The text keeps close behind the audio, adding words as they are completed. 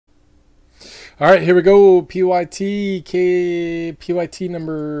All right, here we go. PYT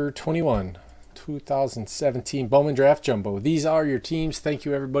number 21, 2017 Bowman Draft Jumbo. These are your teams. Thank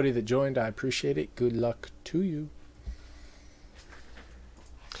you, everybody that joined. I appreciate it. Good luck to you.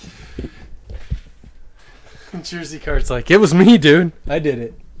 Jersey card's like, it was me, dude. I did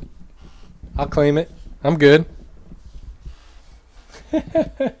it. I'll claim it. I'm good.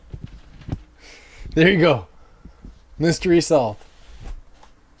 There you go. Mystery solved.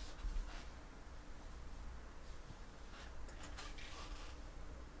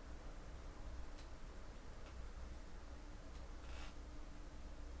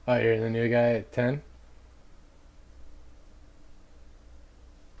 Oh, you're the new guy at 10?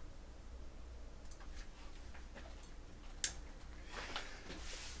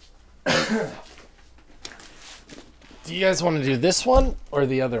 Do you guys want to do this one or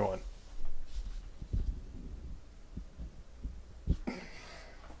the other one?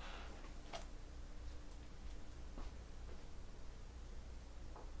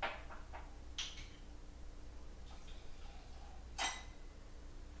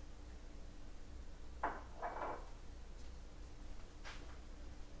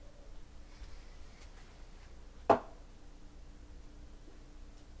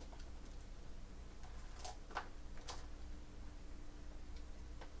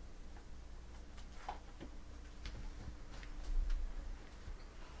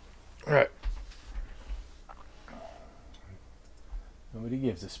 All right. Nobody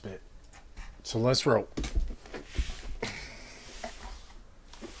gives a spit. So let's roll.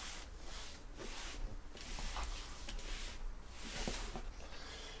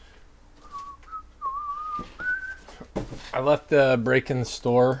 I left the break in the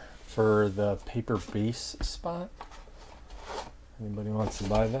store for the paper base spot. Anybody wants to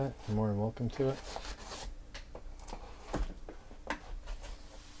buy that, you're more than welcome to it.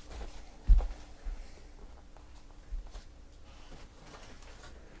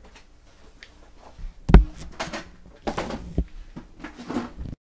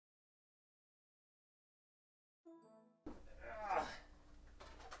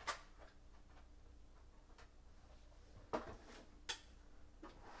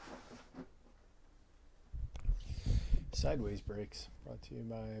 Sideways breaks brought to you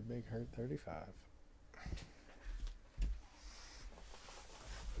by Big Hurt 35.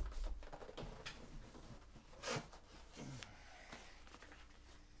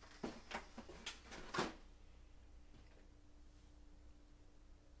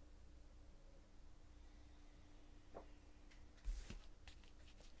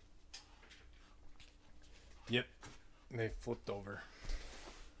 Yep, they flipped over.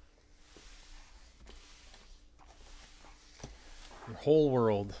 Your whole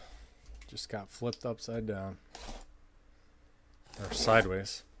world just got flipped upside down. Or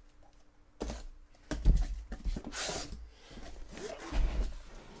sideways.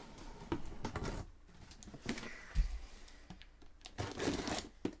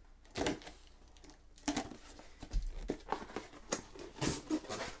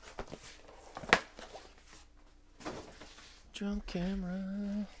 Drunk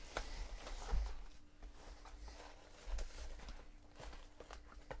camera.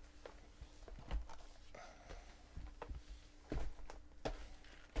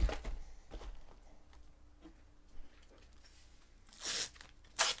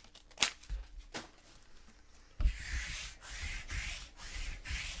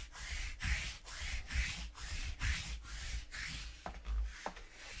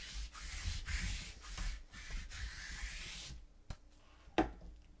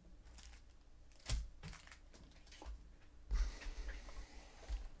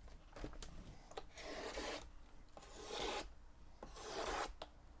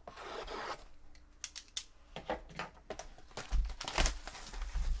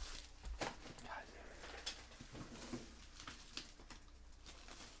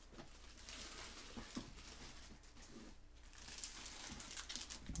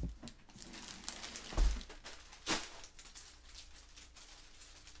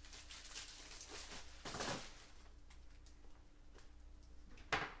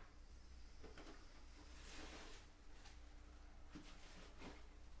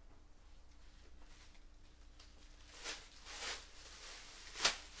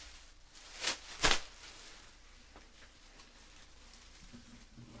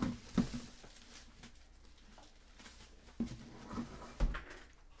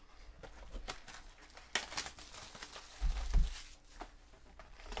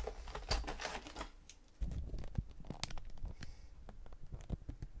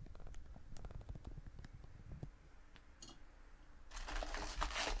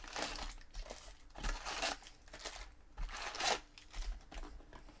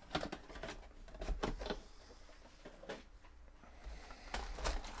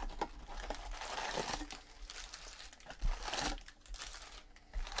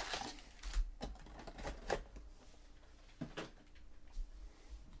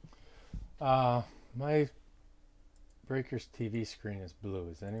 My breaker's TV screen is blue.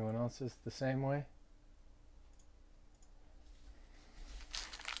 Is anyone else's the same way?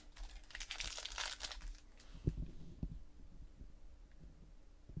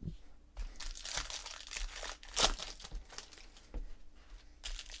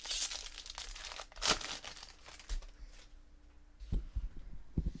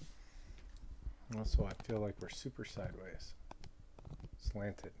 Also, I feel like we're super sideways,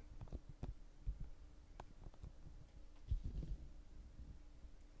 slanted.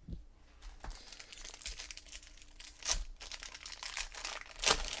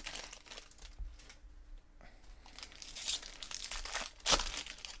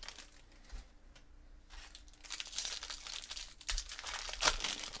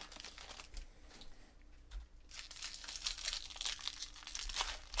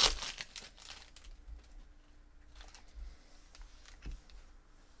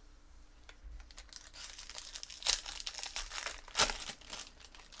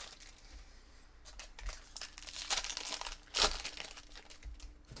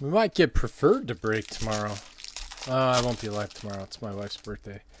 We might get preferred to break tomorrow. I won't be live tomorrow. It's my wife's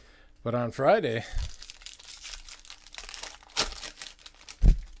birthday. But on Friday,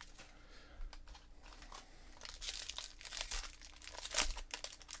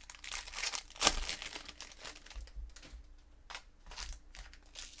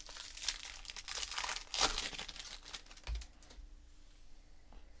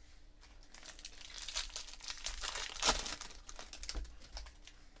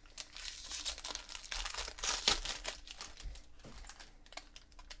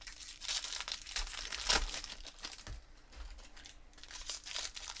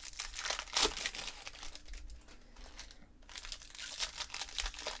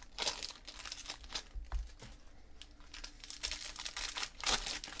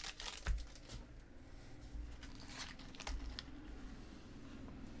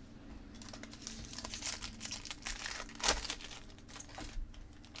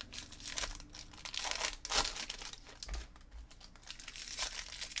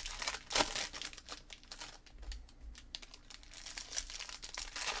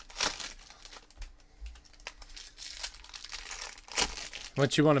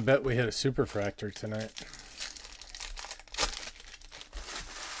 what you want to bet we hit a superfractor tonight?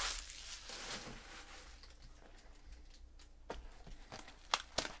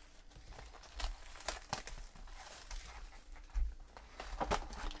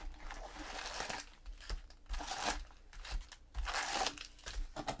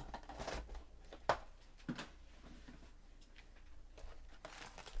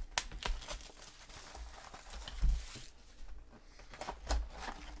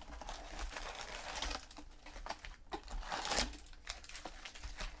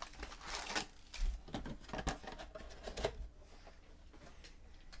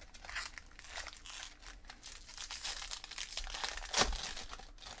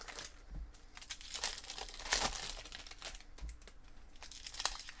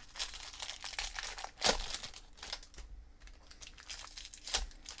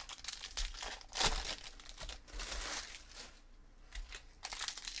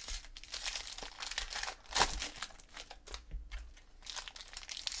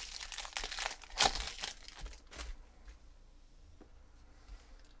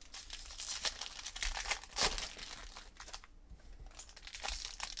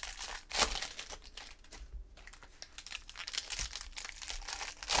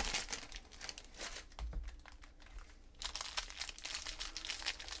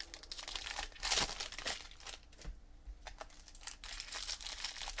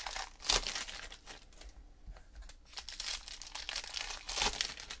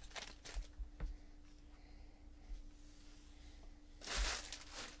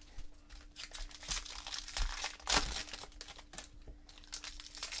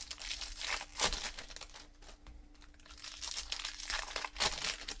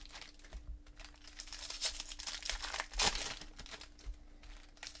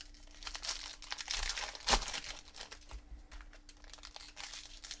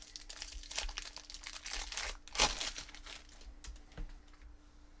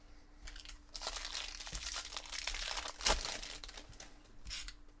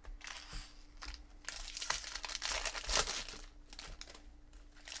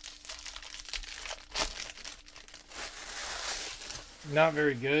 Not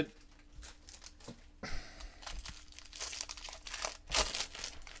very good.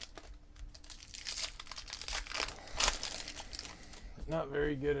 Not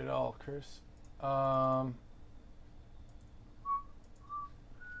very good at all, Chris.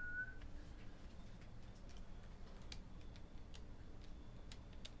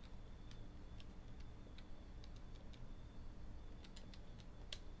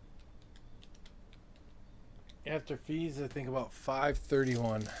 After fees, I think about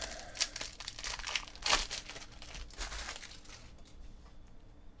 $5.31.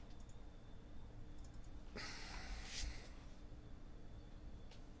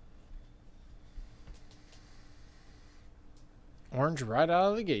 Orange right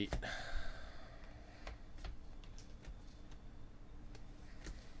out of the gate.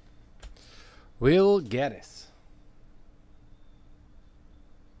 Will Gaddis.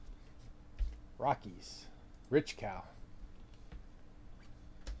 Rockies. Rich Cow.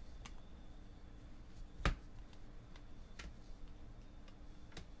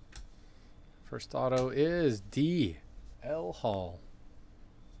 First auto is D. L. Hall.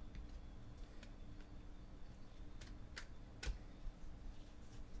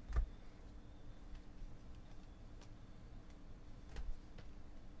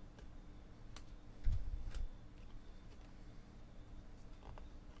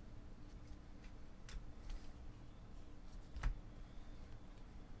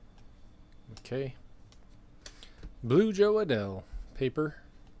 Okay. Blue Joe Adele. Paper.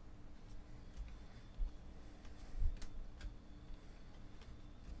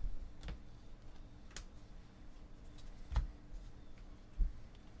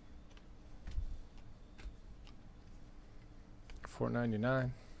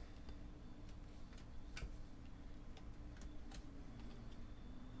 $4.99.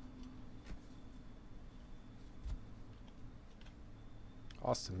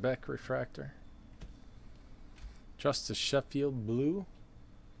 Austin Beck refractor. Justice Sheffield blue.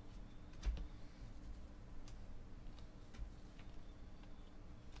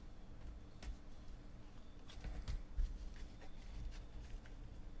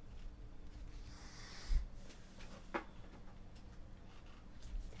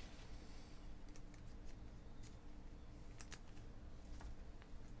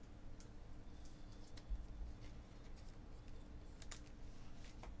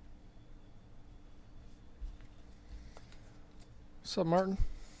 What's up, Martin?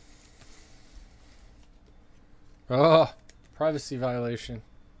 Oh, privacy violation.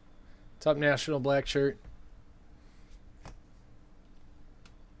 Top national black shirt.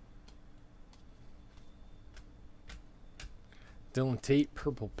 Dylan Tate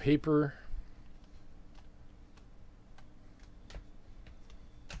purple paper.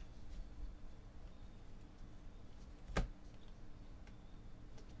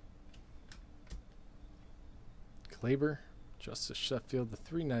 Glaber. Justice Sheffield, the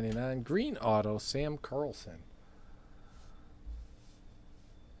 $3.99. Green auto, Sam Carlson.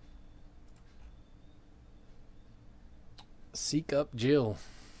 Seek Up Jill.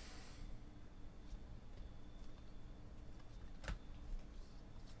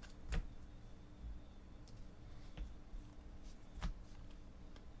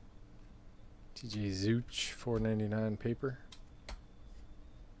 TJ Zooch, $4.99 paper.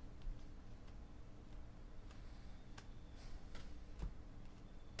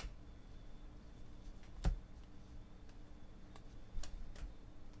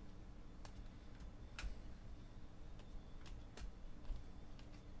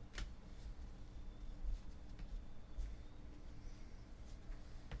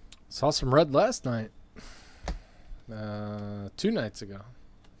 Saw some red last night. 2 nights ago.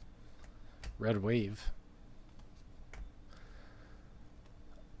 Red wave.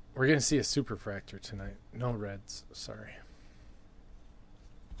 We're going to see a superfractor tonight. No reds, sorry.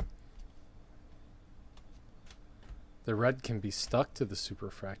 The red can be stuck to the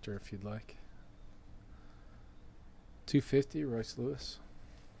superfractor if you'd like. 250, Royce Lewis.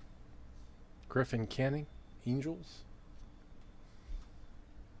 Griffin Canning, Angels.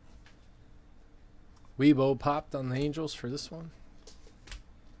 Weibo popped on the Angels for this one.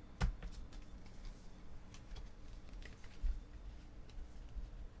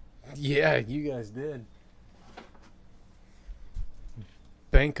 Yeah, you guys did.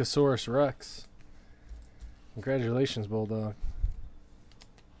 Bankosaurus Rex. Congratulations, Bulldog.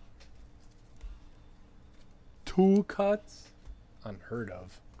 2 cuts? Unheard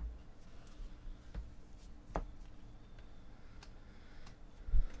of.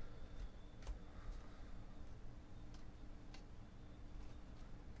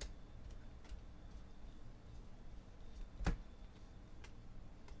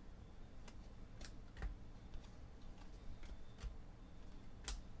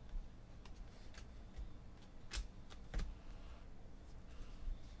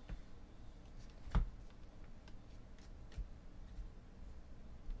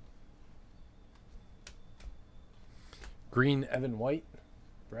 Green Evan White,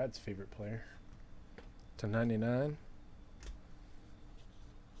 Brad's favorite player, /99.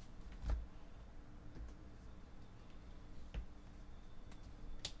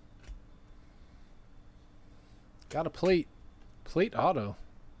 Got a plate auto.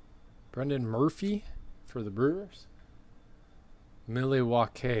 Brendan Murphy for the Brewers.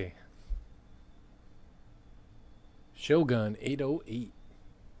 Milwaukee. Shogun 808.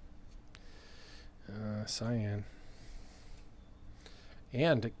 Cyan.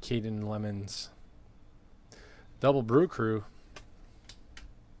 And Caden Lemons. Double Brew Crew.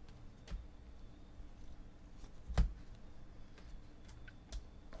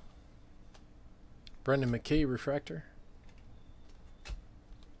 Brendan McKay Refractor.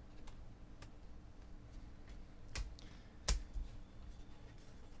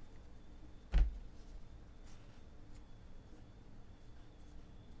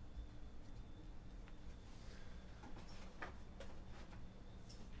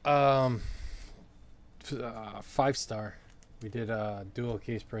 Five star. We did a dual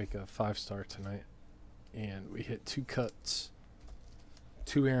case break of 5-star tonight, and we hit 2 cuts,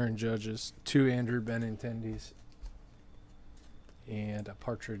 2 Aaron Judges, 2 Andrew Benintendies, and a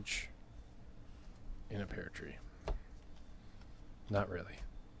partridge in a pear tree. Not really.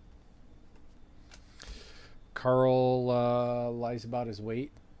 Carl lies about his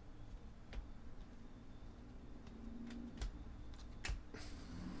weight.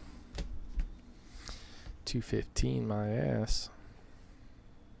 $215 my ass.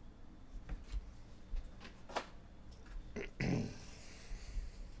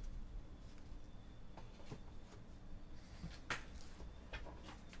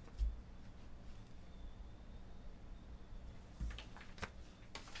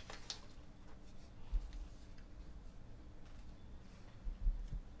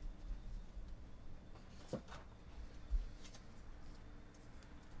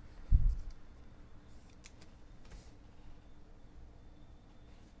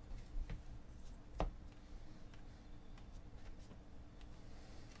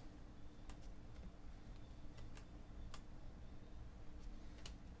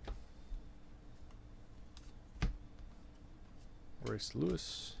 Royce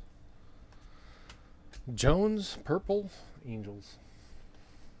Lewis. Jones, purple, Angels.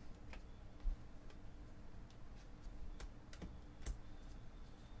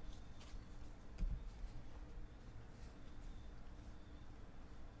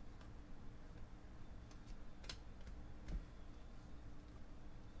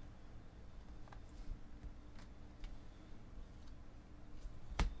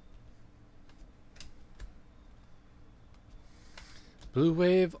 Blue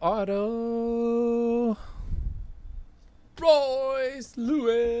Wave Auto. Royce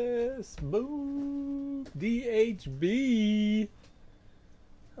Lewis. Boom. DHB.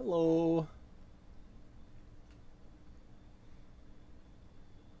 Hello.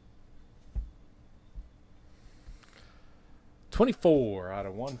 $24 out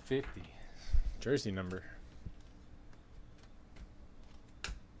of $150. Jersey number.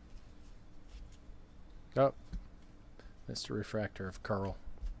 Oh. Mr. Refractor of Carl.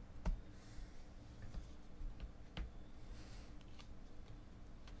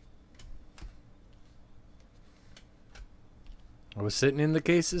 I was sitting in the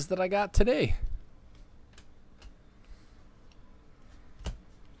cases that I got today.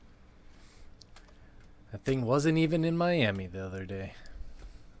 That thing wasn't even in Miami the other day.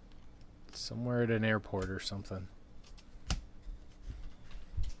 Somewhere at an airport or something.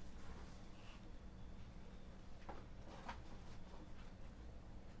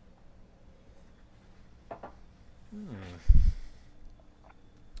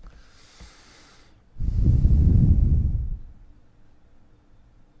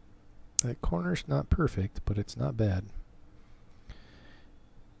 That corner's not perfect, but it's not bad.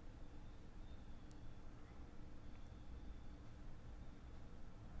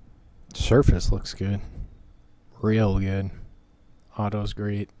 Surface looks good. Real good. Auto's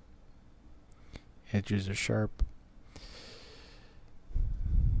great. Edges are sharp.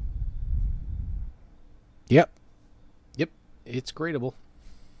 Yep. Yep. It's gradable.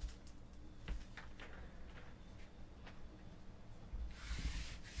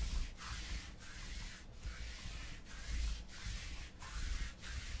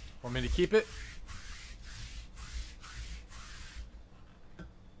 Want me to keep it?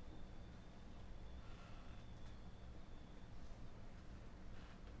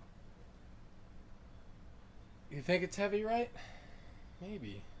 You think it's heavy, right?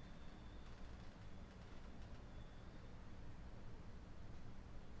 Maybe.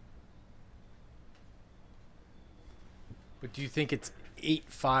 But do you think it's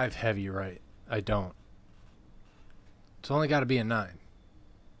 8.5 heavy, right? I don't. It's only got to be a 9.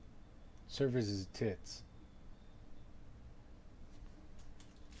 Surface is tits.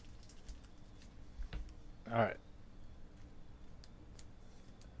 All right.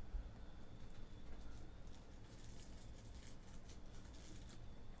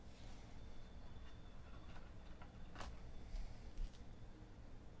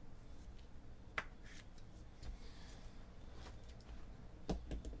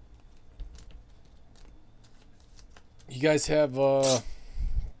 You guys have a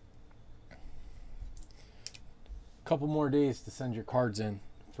couple more days to send your cards in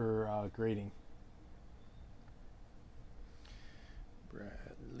for grading.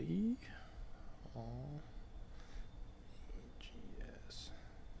 Bradley. GS.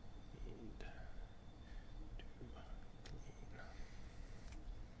 Need to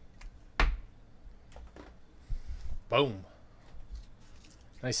clean. Boom.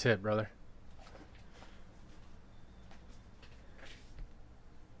 Nice hit, brother.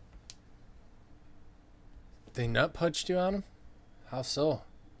 They nut punched you on him? How so?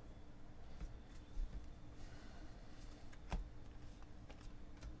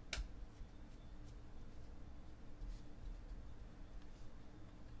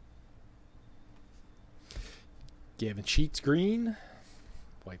 Gavin Sheets green.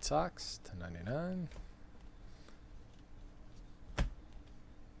 White Sox to 99.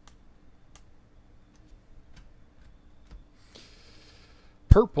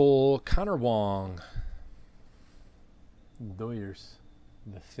 Purple Connor Wong. Doyers.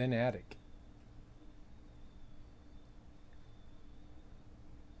 The Fanatic.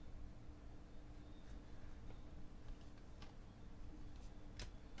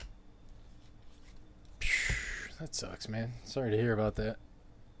 That sucks, man. Sorry to hear about that.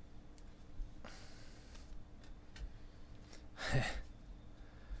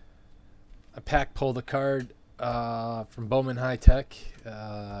 A pack pulled a card from Bowman High Tech,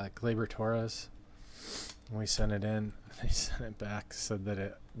 Gleyber Torres. When we sent it in, they sent it back, said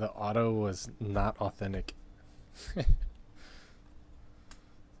that the auto was not authentic. Like,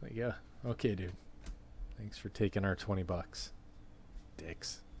 yeah, okay, dude. Thanks for taking our $20.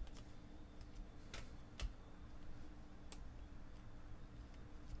 Dicks.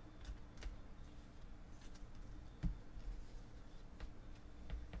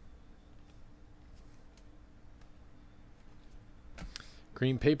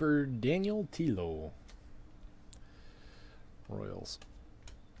 Green paper, Daniel Tilo. Royals.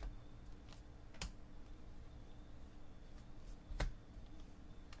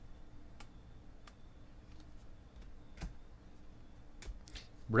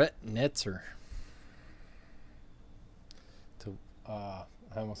 Brett Netzer. To I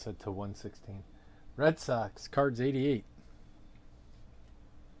almost said to 116. Red Sox, cards 88.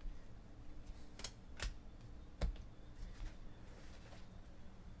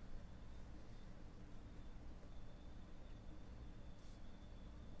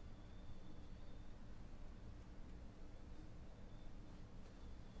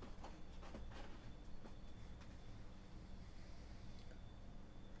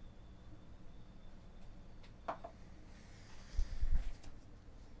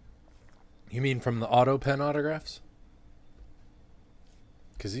 You mean from the auto pen autographs?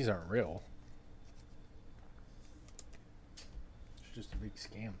 Because these aren't real. It's just a big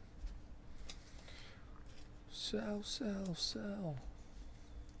scam. Sell, sell, sell.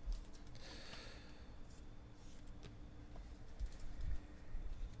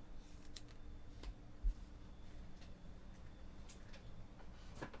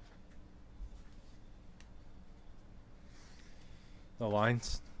 The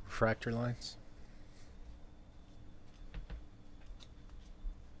lines, refractor lines.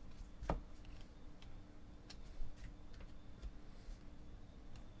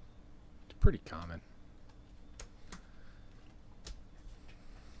 It's pretty common.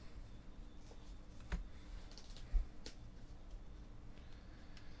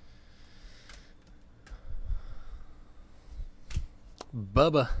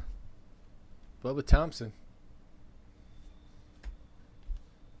 Bubba Thompson.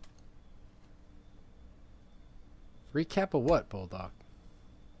 Recap of what, Bulldog?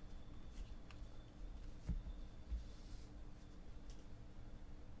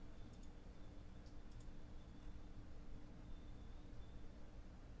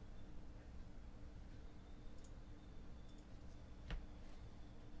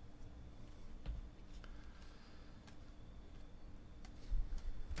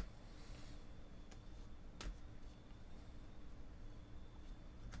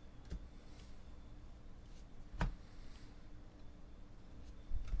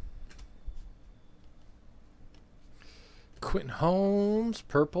 Quentin Holmes,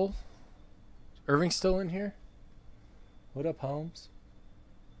 purple. Irving still in here? What up, Holmes?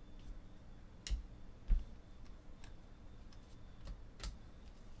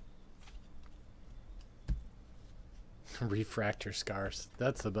 Refractor scars.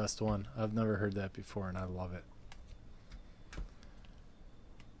 That's the best one. I've never heard that before, and I love it.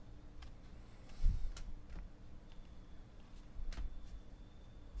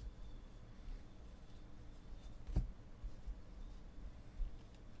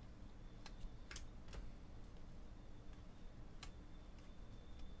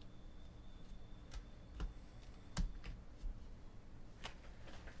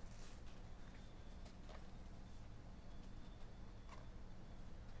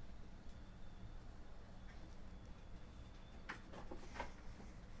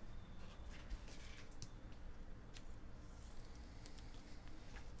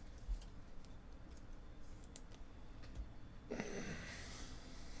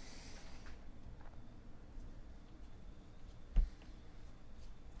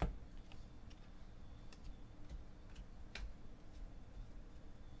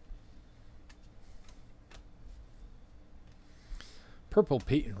 Purple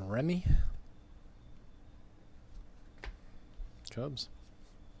Peyton Remy. Cubs.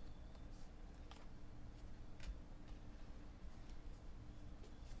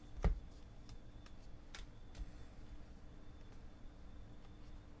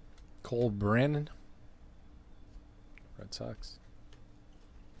 Cole Brannon. Red Sox.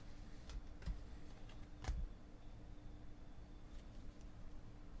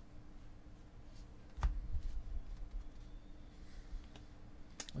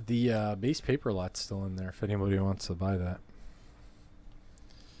 The base paper lot's still in there if anybody wants to buy that.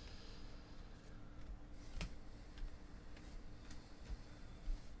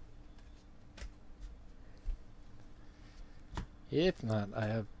 If not, I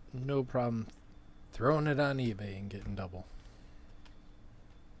have no problem throwing it on eBay and getting double.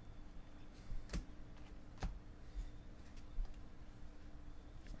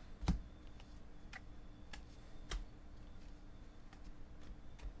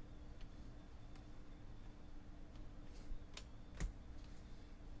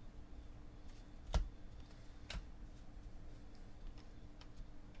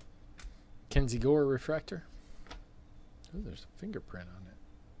 Kenzie Gore refractor. Oh, there's a fingerprint on it.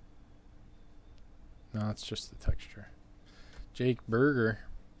 No, it's just the texture. Jake Berger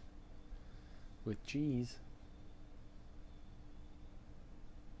with cheese.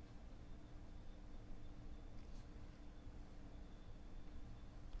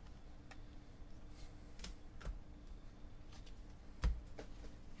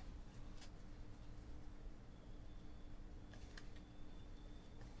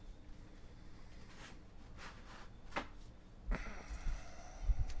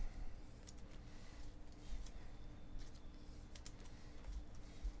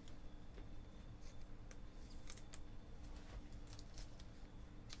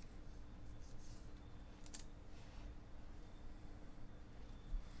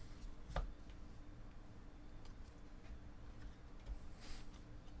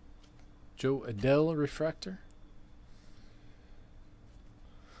 Joe Adele refractor.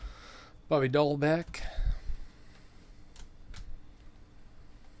 Bobby Dahlbeck.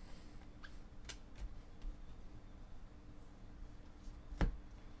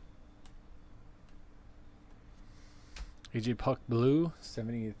 AJ Puck Blue,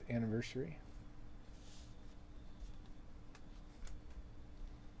 70th anniversary.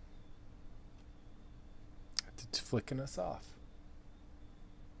 It's flicking us off.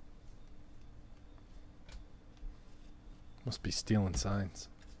 Must be stealing signs.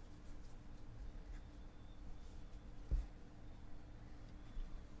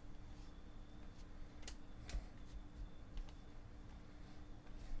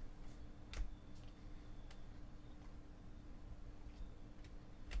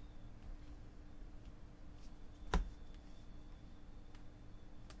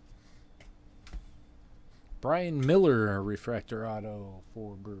 Brian Miller, a refractor auto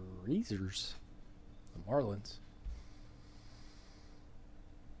for Breezers, the Marlins.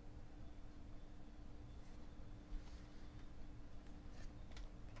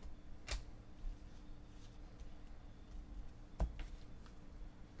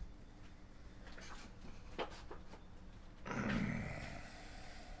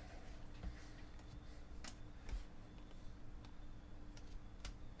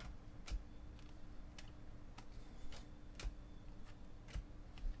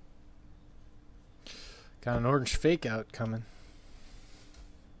 Got an orange fake out coming.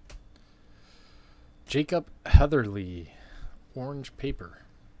 Jacob Heatherly, orange paper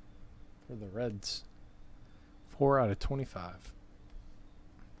for the Reds. 4 out of 25.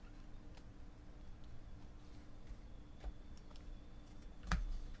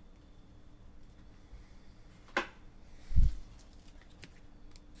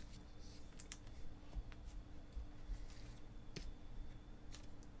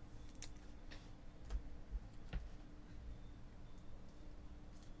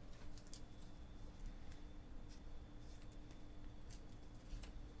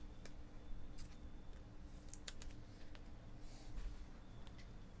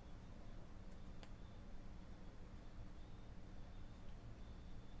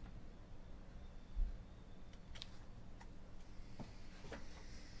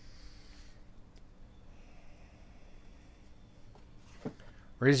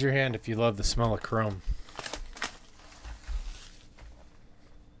 Raise your hand if you love the smell of chrome.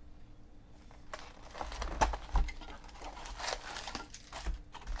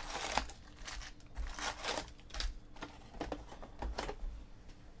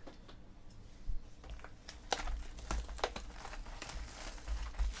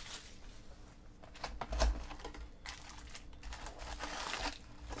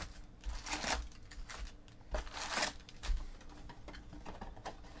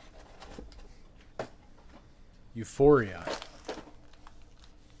 Euphoria.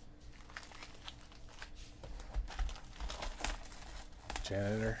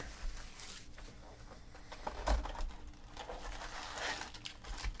 Janitor.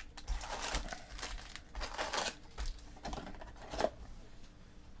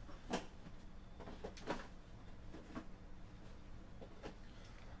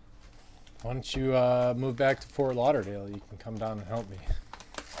 Why don't you move back to Fort Lauderdale? You can come down and help me.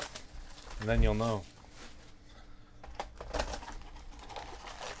 And then you'll know.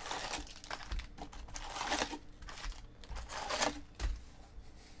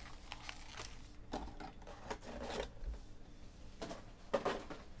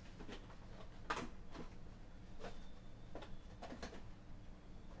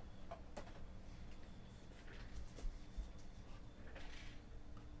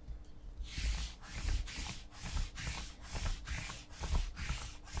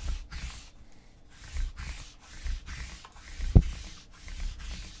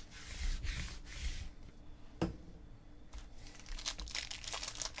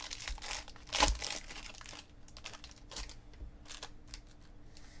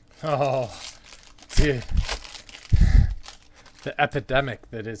 Oh, dude. The epidemic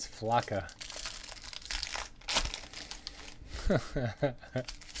that is Flocka.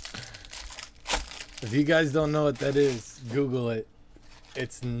 If you guys don't know what that is, Google it.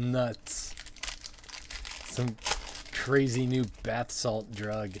 It's nuts. Some crazy new bath salt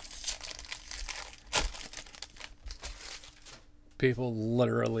drug. People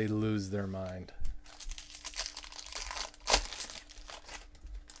literally lose their mind.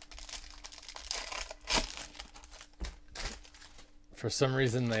 For some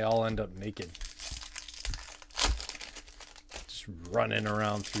reason, they all end up naked. Just running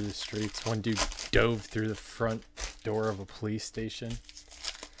around through the streets. One dude dove through the front door of a police station.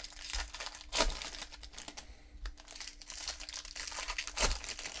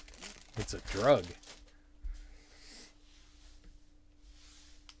 It's a drug.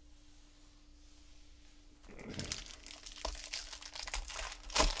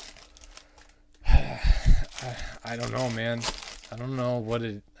 I don't know, man. I don't know what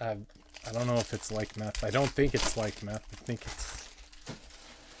it. I don't know if it's like meth. I don't think it's like meth. I think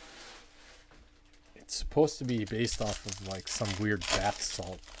it's supposed to be based off of like some weird bath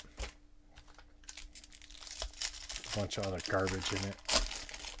salt. A bunch of other garbage in it.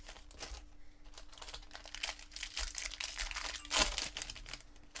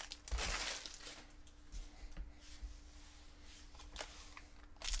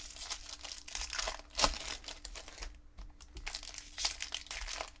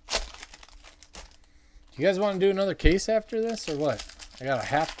 You guys want to do another case after this or what? I got a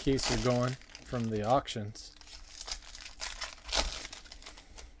half caser going from the auctions.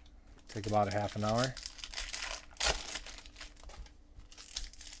 Take about a half an hour.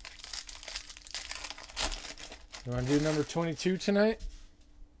 You want to do number 22 tonight?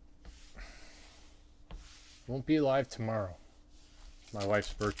 Won't be live tomorrow. It's my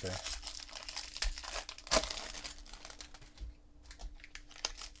wife's birthday.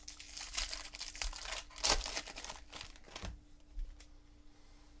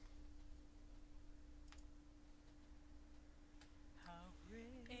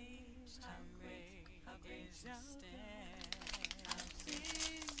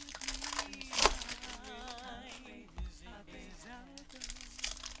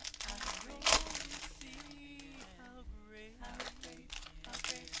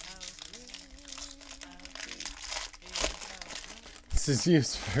 This is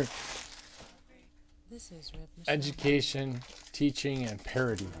used for education, teaching, and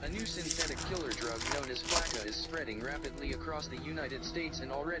parody. A new synthetic killer drug known as Flocka is spreading rapidly across the United States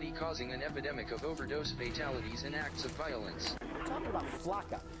and already causing an epidemic of overdose fatalities and acts of violence. We're talking about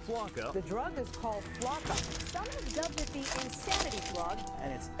Flocka. Flocka? The drug is called Flocka. Some have dubbed it the insanity drug.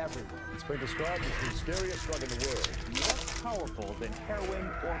 And it's everywhere. It's been described as the scariest drug in the world. Less powerful than heroin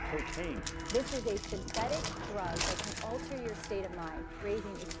or cocaine. This is a synthetic drug that can alter your state of mind,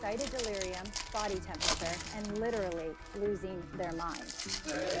 raising excited delirium, body temperature, and literally losing their mind.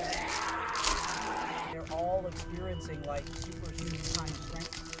 They're all experiencing like superhuman time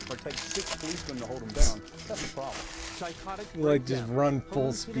strength. It takes 6 policemen to hold them down. That's the problem. Psychotic. Like just run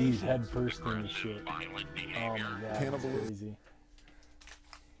full speed head first in the shit. Oh my god, that's crazy.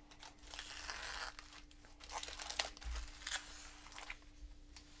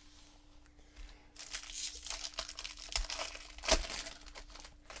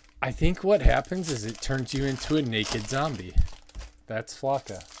 I think what happens is it turns you into a naked zombie. That's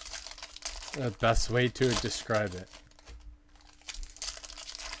Flocka. The best way to describe it.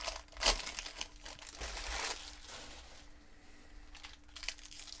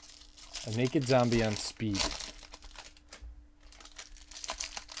 A naked zombie on speed.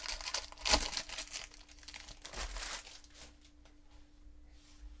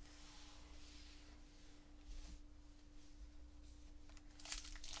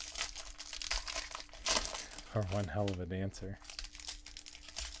 Or one hell of a dancer.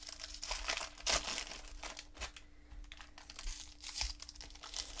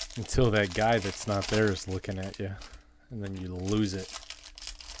 Until that guy that's not there is looking at you. And then you lose it.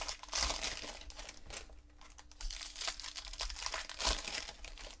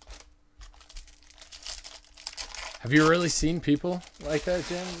 Have you really seen people like that,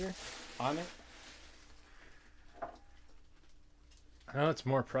 Janitor? On it? I know it's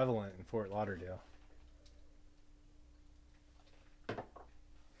more prevalent in Fort Lauderdale.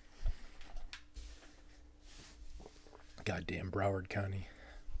 Goddamn Broward County.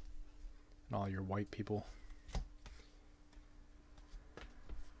 And all your white people.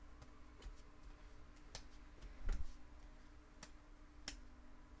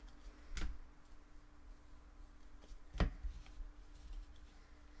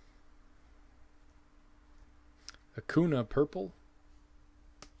 Acuna purple.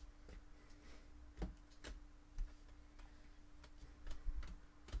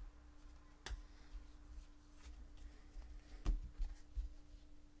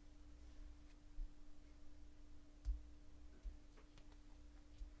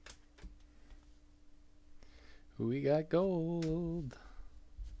 We got gold.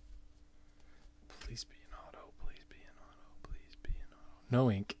 Please be an auto. Please be an auto. Please be an auto.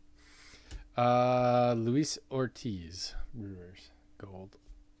 No ink. Luis Ortiz. Brewers. Gold.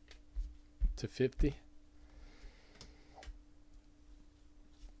 To 50.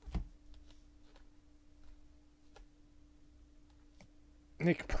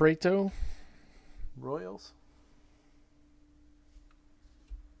 Nick Prato. Royals.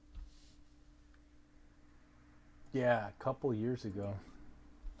 Yeah, a couple years ago.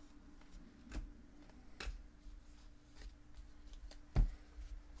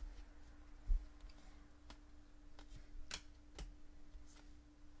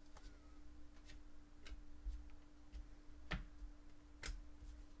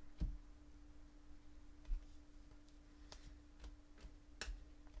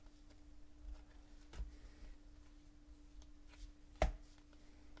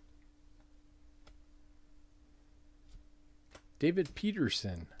 David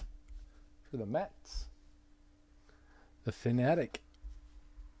Peterson for the Mets. The Fanatic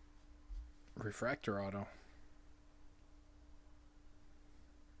refractor auto.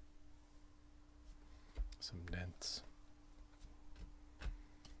 Some dents.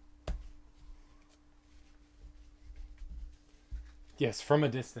 Yes, from a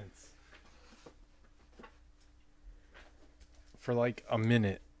distance. For like a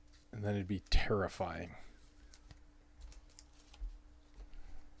minute, and then it'd be terrifying.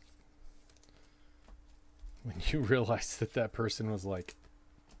 When you realize that that person was like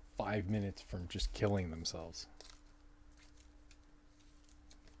 5 minutes from just killing themselves.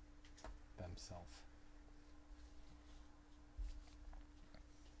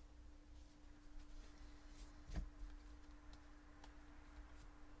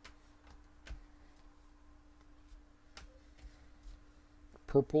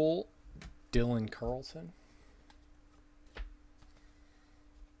 Purple, Dylan Carlson.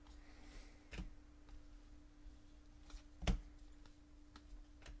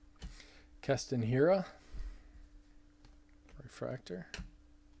 Keston Hira, refractor.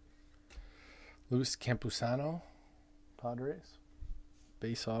 Luis Campusano, Padres,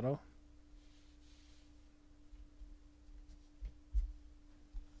 base auto.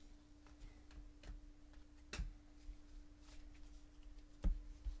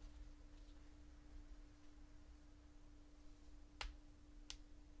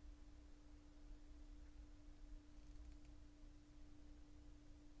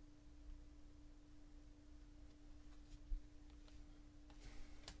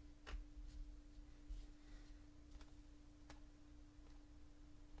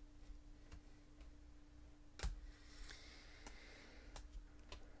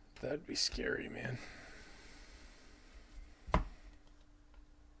 That'd be scary, man.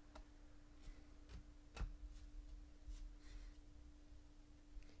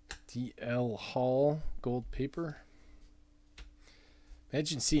 DL Hall, gold paper.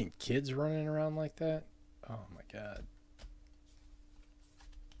 Imagine seeing kids running around like that. Oh my God.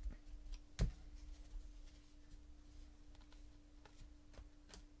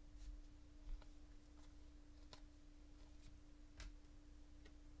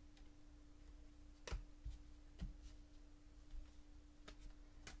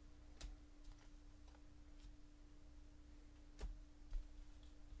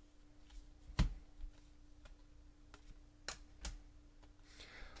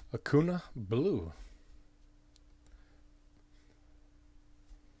 Acuna Blue.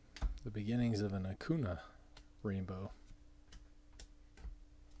 The beginnings of an Acuna rainbow.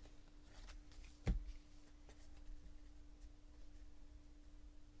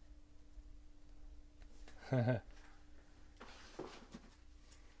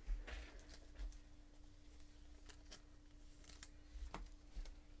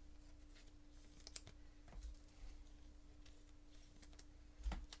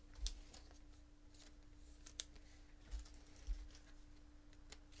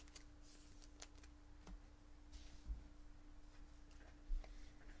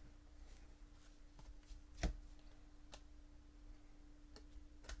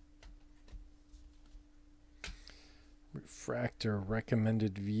 Refractor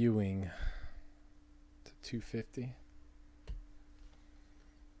recommended viewing to 250.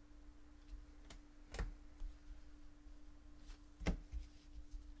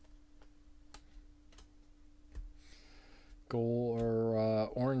 Gold or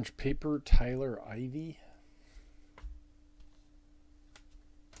orange paper, Tyler Ivy.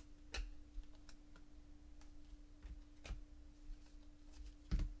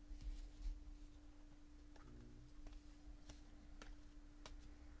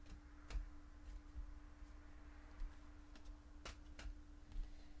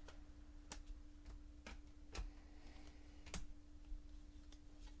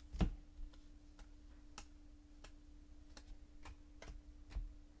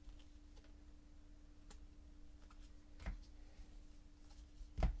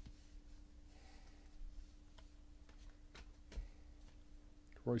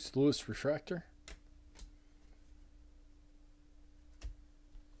 Royce Lewis refractor.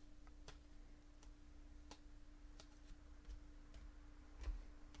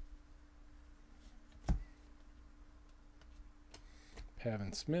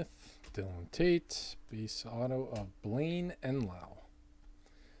 Pavin Smith, Dylan Tate, base auto of Blaine and Lau.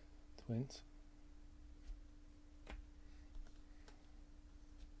 Twins.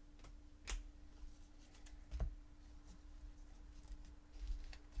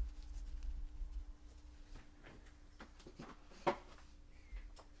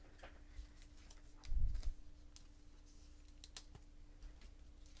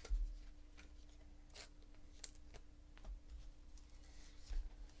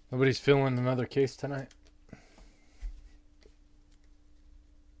 Nobody's filling another case tonight.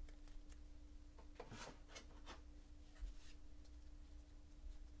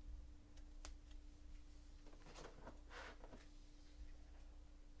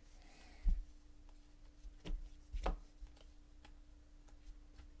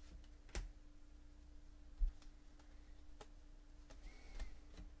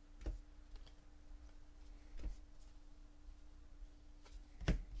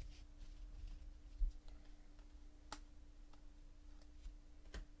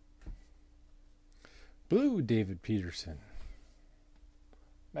 Blue, David Peterson.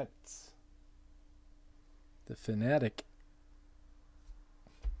 Mets. The Fanatic.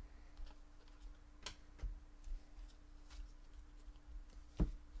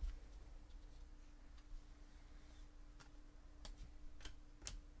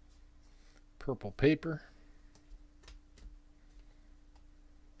 Purple paper.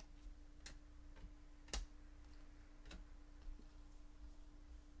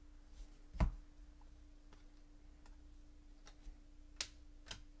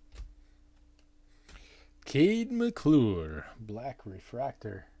 Cade McClure, black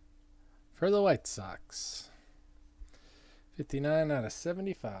refractor for the White Sox. 59 out of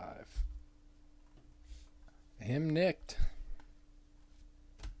 75. Him nicked.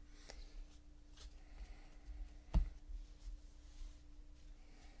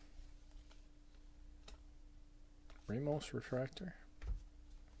 Ramos refractor.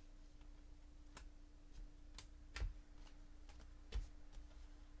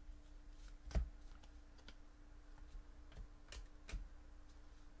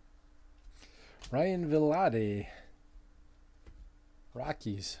 Ryan Vilade,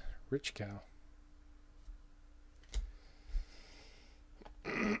 Rockies, Rich Cow.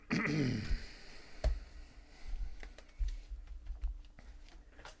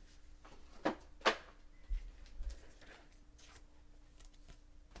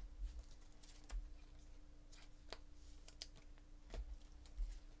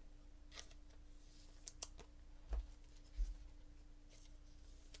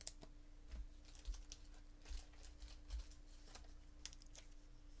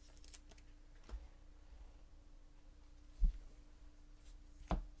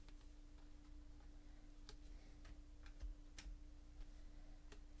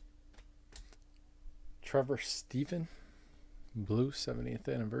 Trevor Stephen, blue,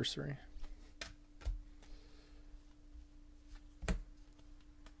 70th anniversary.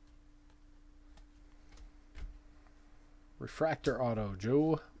 Refractor auto,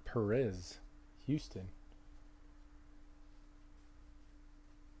 Joe Perez, Houston.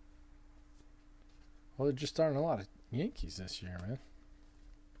 Well, there just aren't a lot of Yankees this year, man.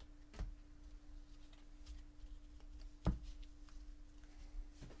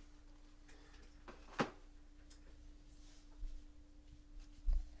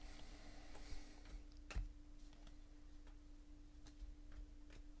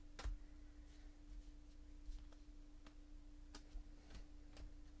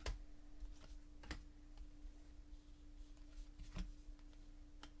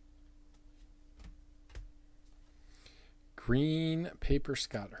 Green paper,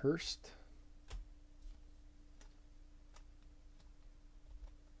 Scott Hurst.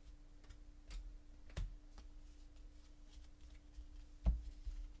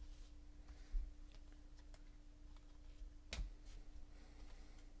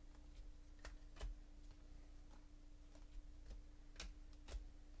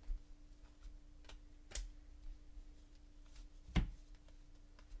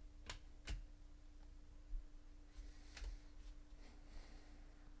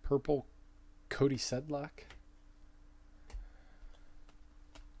 Purple, Cody Sedlock.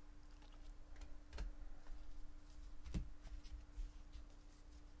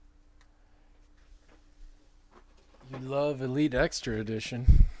 You love Elite Extra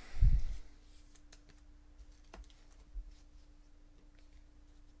Edition.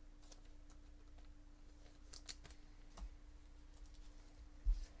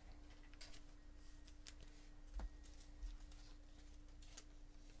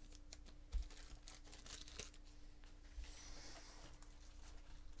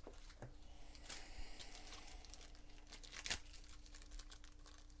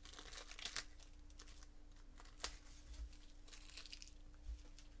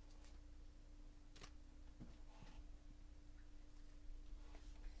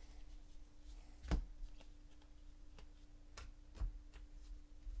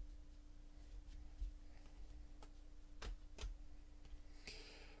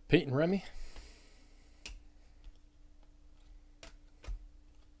 Peyton Remy.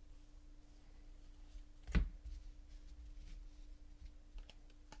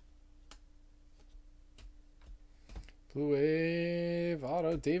 Blue Wave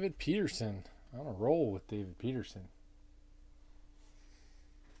auto, David Peterson. On a roll with David Peterson.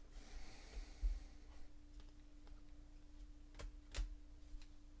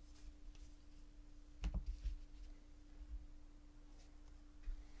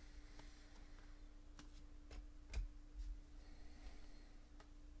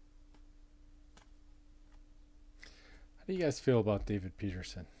 How do you guys feel about David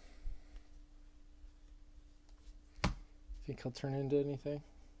Peterson? Think he'll turn into anything?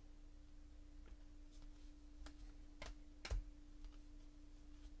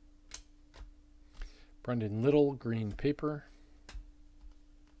 Brendan Little, green paper.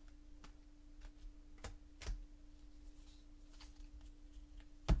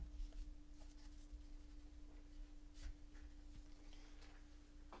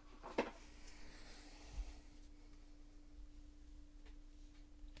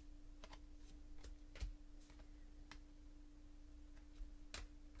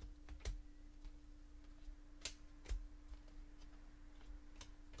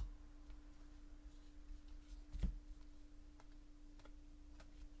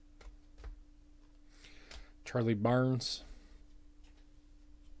 Charlie Barnes,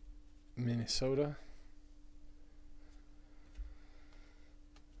 Minnesota.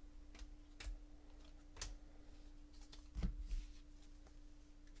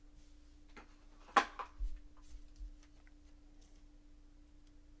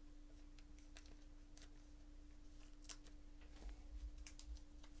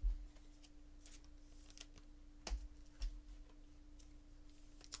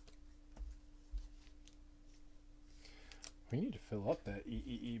 We need to fill up that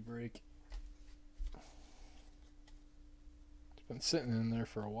EEE break. It's been sitting in there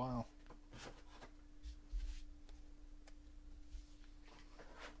for a while.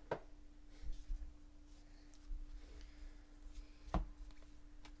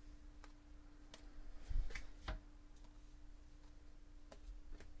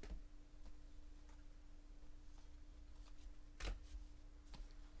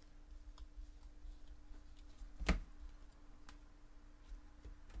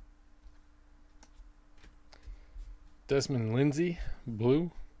 Desmond Lindsay,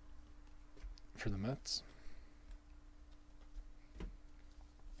 blue, for the Mets.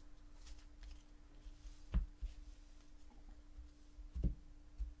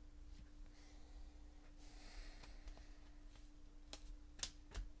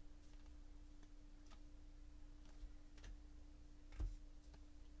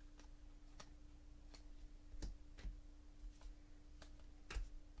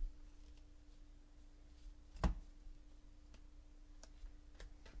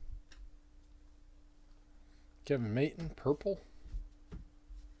 Kevin Mayton, purple.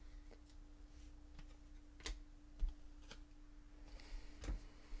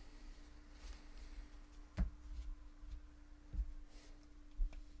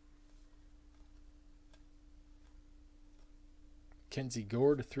 Kenzie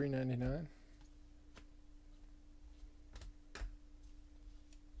Gore to $3.99.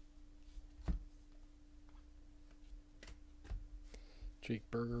 Jake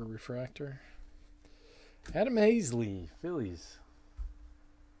Berger refractor. Adam Hazley, Phillies.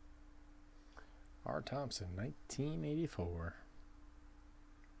 R. Thompson, 1984.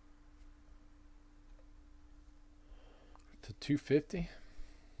 To 250.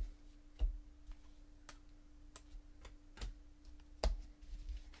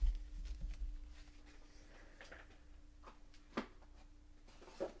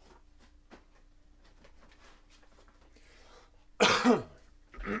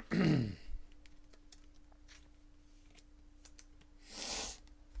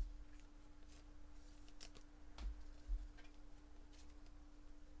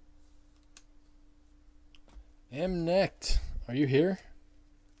 M. Necht, are you here?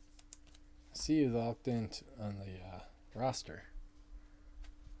 I see you locked in on the roster.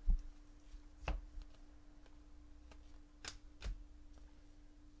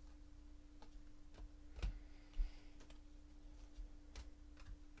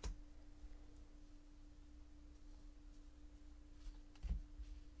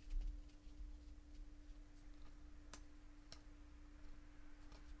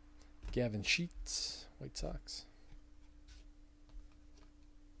 Gavin Sheets, White Sox.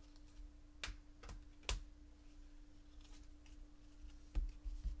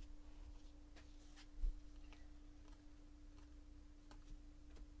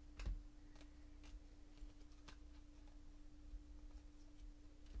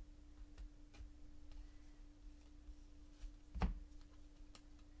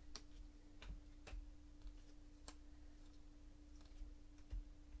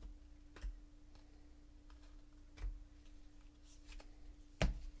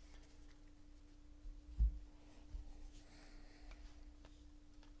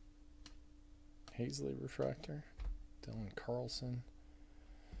 Hazley refractor. Dylan Carlson.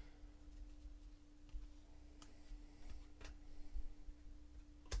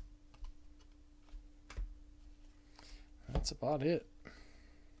 That's about it.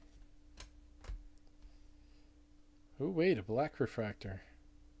 Oh, wait, a black refractor.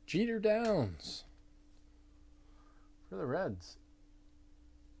 Jeter Downs for the Reds.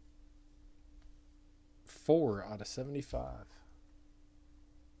 4 out of 75.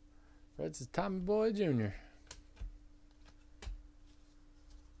 Reds is Tommy Boy Jr.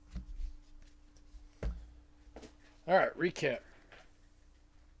 All right, recap.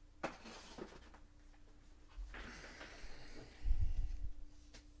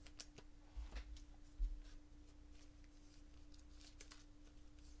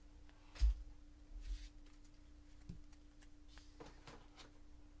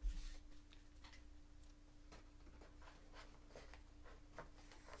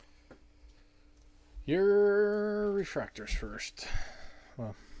 Your refractors first.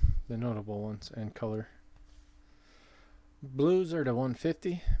 Well, the notable ones and color. Blues are to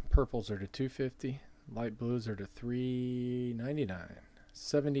 150, purples are to 250, light blues are to $3.99.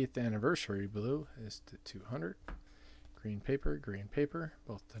 70th anniversary blue is to 200. Green paper,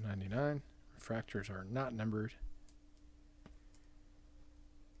 both to 99. Refractors are not numbered.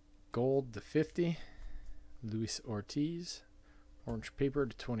 Gold to 50. Luis Ortiz. Orange paper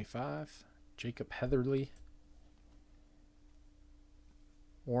to 25. Jacob Heatherly.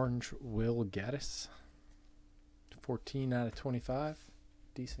 Orange Will Gaddis. 14 out of 25.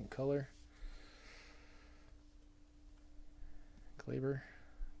 Decent color. Glaber.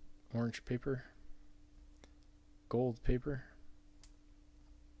 Orange paper. Gold paper.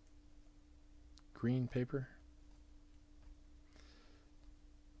 Green paper.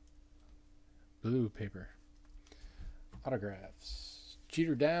 Blue paper. Autographs.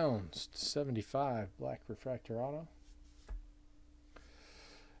 Jeter Downs, 75, black refractor auto.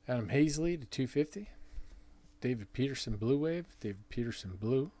 Adam Hazley to 250. David Peterson Blue Wave. David Peterson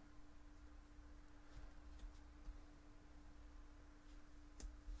Blue.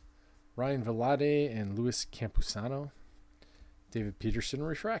 Ryan Velade and Luis Campusano. David Peterson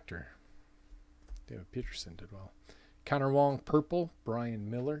refractor. David Peterson did well. Connor Wong purple.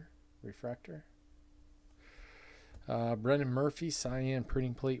 Brian Miller refractor. Brendan Murphy cyan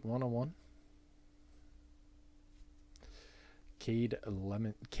printing plate 101.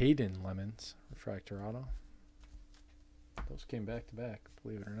 Caden Lemons refractor auto. Those came back to back,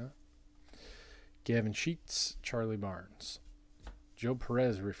 believe it or not. Gavin Sheets, Charlie Barnes. Joe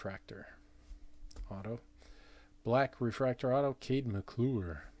Perez refractor auto. Black refractor auto, Cade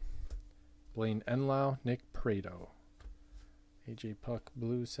McClure. Blaine Enlow, Nick Prado. AJ Puck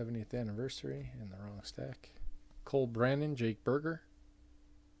blue 70th anniversary in the wrong stack. Cole Brandon, Jake Berger.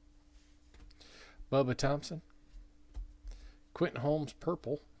 Bubba Thompson. Quentin Holmes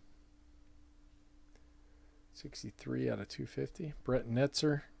purple. 63 out of 250. Brett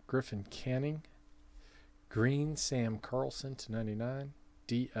Netzer, Griffin Canning. Green, Sam Carlson to 99.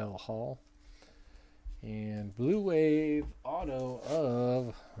 DL Hall. And Blue Wave auto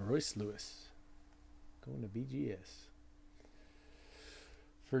of Royce Lewis. Going to BGS.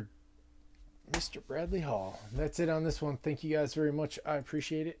 For Mr. Bradley Hall. That's it on this one. Thank you guys very much. I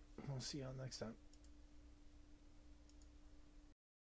appreciate it. We'll see y'all next time.